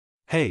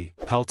Hey,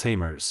 Pal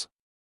Tamers.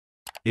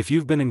 If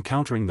you've been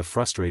encountering the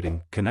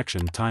frustrating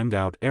connection timed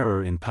out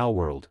error in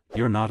Palworld,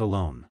 you're not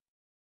alone.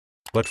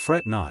 But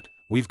fret not,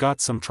 we've got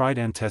some tried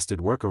and tested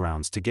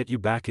workarounds to get you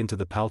back into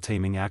the pal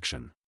taming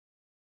action.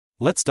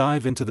 Let's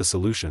dive into the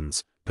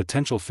solutions.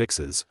 Potential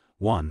fixes.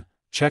 1.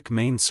 Check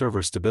main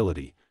server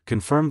stability.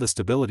 Confirm the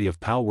stability of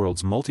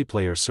Palworld's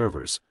multiplayer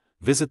servers.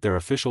 Visit their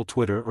official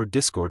Twitter or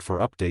Discord for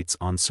updates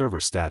on server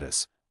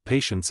status.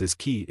 Patience is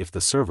key if the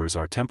servers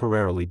are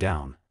temporarily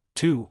down.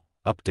 2.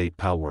 Update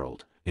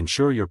Palworld.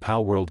 Ensure your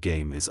Palworld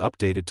game is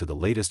updated to the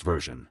latest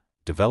version.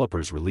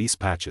 Developers release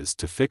patches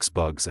to fix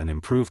bugs and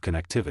improve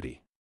connectivity.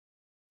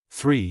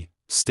 3.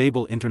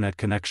 Stable internet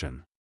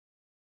connection.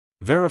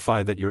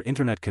 Verify that your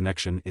internet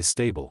connection is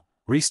stable.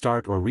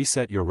 Restart or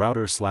reset your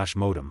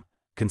router/modem.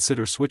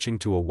 Consider switching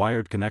to a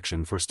wired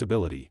connection for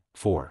stability.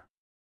 4.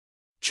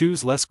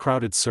 Choose less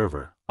crowded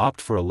server. Opt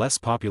for a less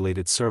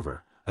populated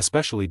server,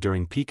 especially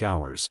during peak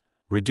hours.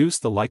 Reduce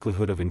the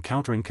likelihood of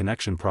encountering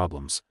connection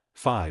problems.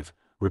 5.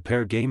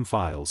 Repair game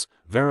files.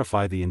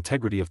 Verify the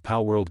integrity of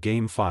Palworld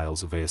game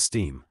files via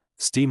Steam.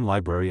 Steam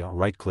library.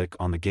 Right-click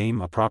on the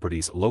game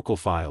properties. Local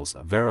files.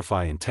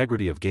 Verify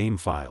integrity of game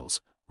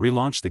files.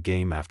 Relaunch the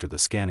game after the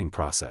scanning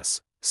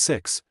process.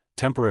 6.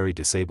 Temporary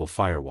disable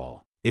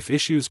firewall. If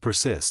issues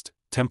persist,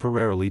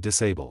 temporarily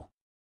disable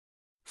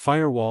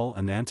firewall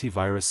and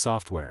antivirus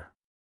software.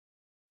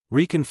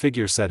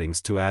 Reconfigure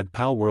settings to add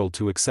Palworld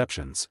to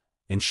exceptions.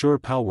 Ensure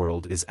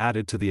Palworld is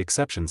added to the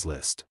exceptions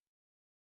list.